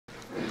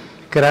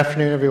Good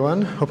afternoon,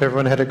 everyone. Hope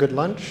everyone had a good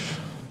lunch.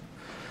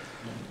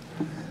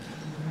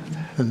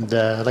 And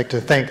I'd like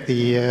to thank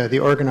the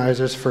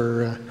organizers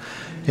for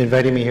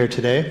inviting me here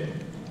today.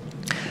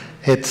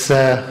 It's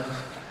I've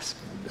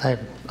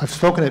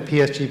spoken at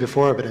PSG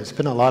before, but it's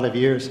been a lot of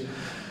years.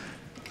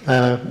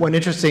 One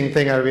interesting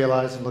thing I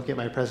realized in looking at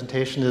my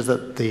presentation is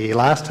that the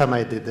last time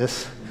I did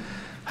this,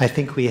 I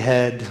think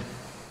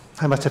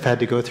I must have had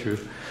to go through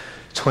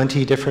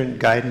 20 different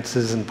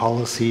guidances and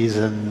policies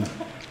and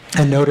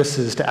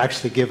notices to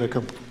actually give a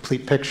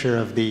complete picture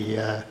of the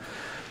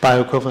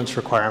bioequivalence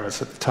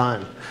requirements at the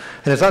time.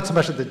 And it's not so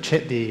much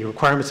that the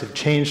requirements have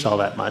changed all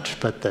that much,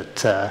 but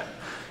that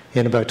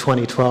in about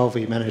 2012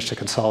 we managed to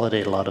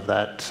consolidate a lot of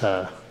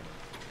that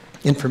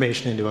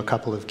information into a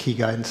couple of key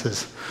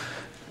guidances.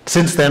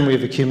 Since then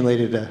we've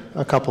accumulated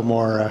a couple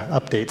more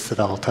updates that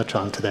I'll touch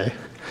on today,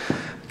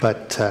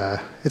 but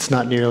it's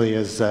not nearly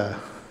as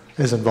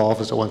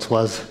involved as it once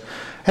was.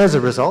 As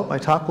a result, my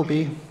talk will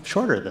be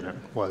shorter than it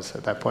was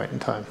at that point in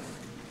time.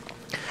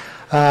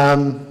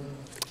 I'm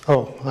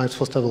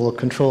supposed to have a little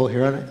control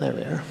here on it. There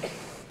we are.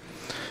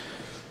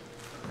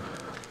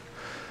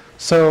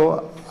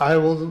 So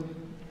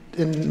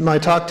in my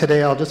talk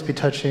today, I'll just be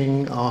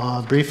touching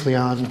briefly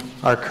on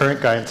our current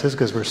guidances,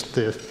 because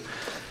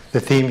the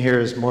theme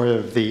here is more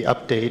of the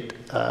update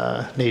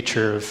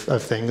nature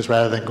of things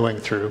rather than going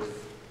through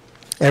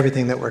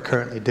everything that we're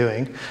currently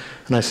doing.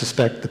 And I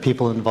suspect the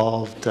people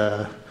involved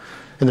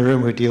in the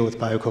room who deal with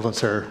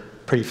bioequivalence are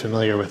pretty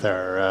familiar with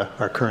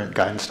our current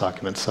guidance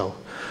documents, so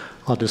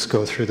I'll just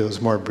go through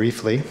those more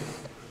briefly.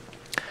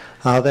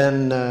 I'll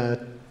then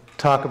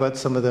talk about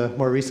some of the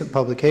more recent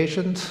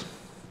publications,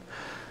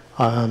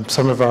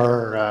 some of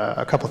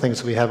a couple things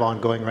that we have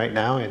ongoing right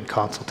now in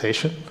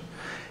consultation,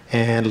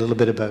 and a little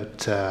bit about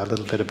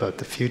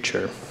the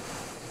future.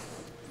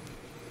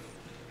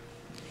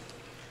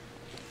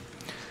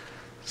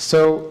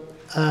 So,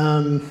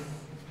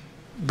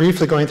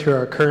 briefly going through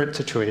our current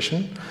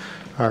situation,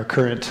 our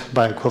current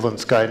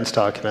bioequivalence guidance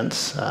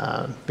documents.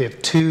 We have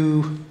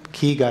two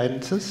key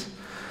guidances.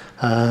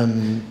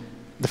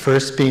 The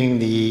first being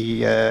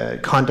the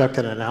conduct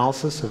and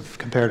analysis of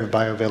comparative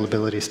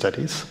bioavailability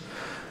studies.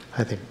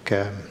 I think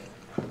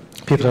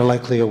people are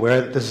likely aware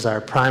that this is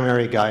our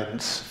primary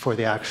guidance for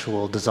the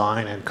actual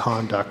design and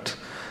conduct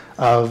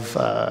of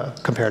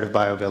comparative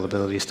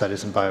bioavailability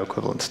studies and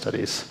bioequivalence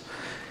studies.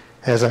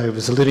 As I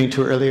was alluding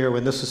to earlier,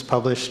 when this was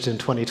published in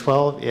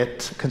 2012,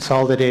 it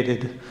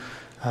consolidated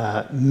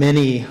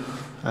many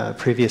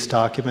previous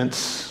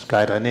documents,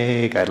 Guideline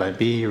A, Guideline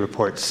B,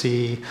 Report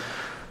C,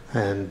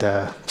 and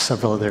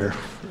several other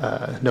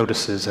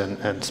notices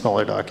and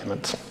smaller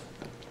documents.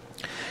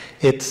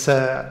 It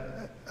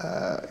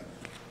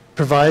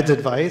provides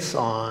advice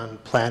on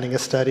planning a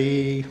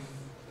study,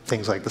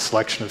 things like the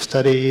selection of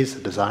studies,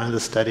 the design of the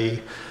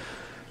study,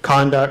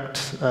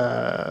 conduct,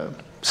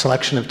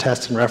 selection of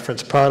test and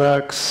reference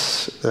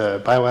products,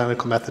 the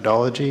bioanalytical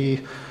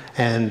methodology,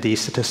 and the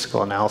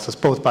statistical analysis,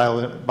 both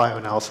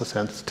bioanalysis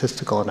and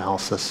statistical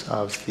analysis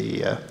of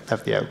the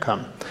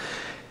outcome.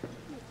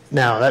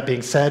 Now, that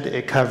being said,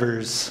 it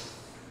covers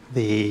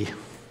the,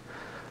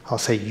 I'll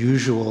say,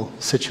 usual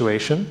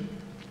situation,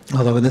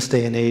 although in this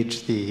day and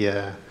age,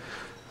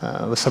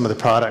 with some of the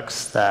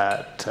products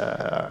that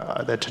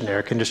the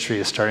generic industry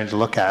is starting to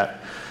look at,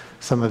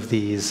 some of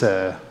these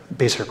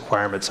basic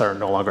requirements are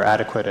no longer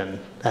adequate,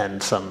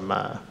 and some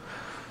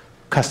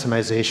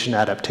customization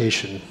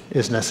adaptation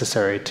is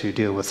necessary to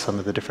deal with some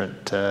of the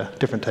different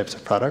types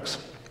of products.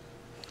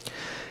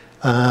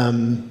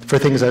 For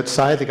things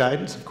outside the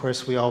guidance, of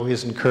course, we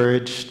always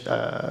encourage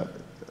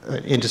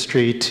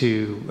industry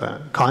to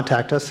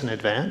contact us in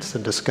advance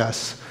and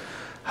discuss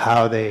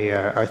how they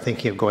are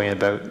thinking of going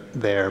about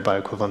their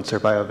bioequivalence or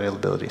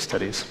bioavailability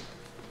studies.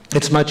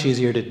 It's much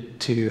easier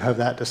to have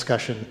that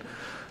discussion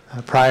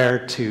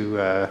prior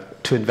to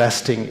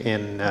investing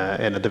in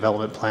a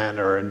development plan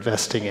or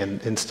investing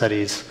in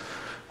studies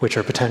which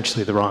are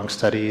potentially the wrong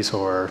studies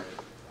or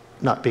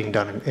not being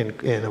done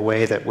in a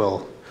way that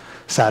will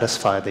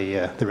satisfy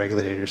the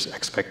regulators'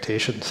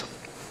 expectations.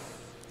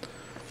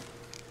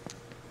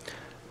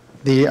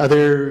 The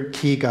other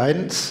key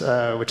guidance,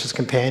 which is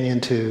companion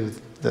to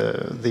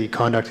the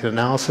conduct and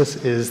analysis,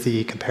 is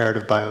the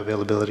comparative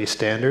bioavailability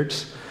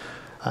standards.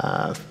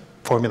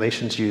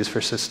 Formulations used for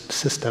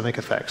systemic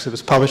effects. It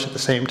was published at the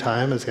same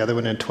time as the other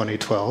one in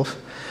 2012.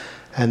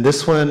 And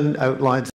this one outlines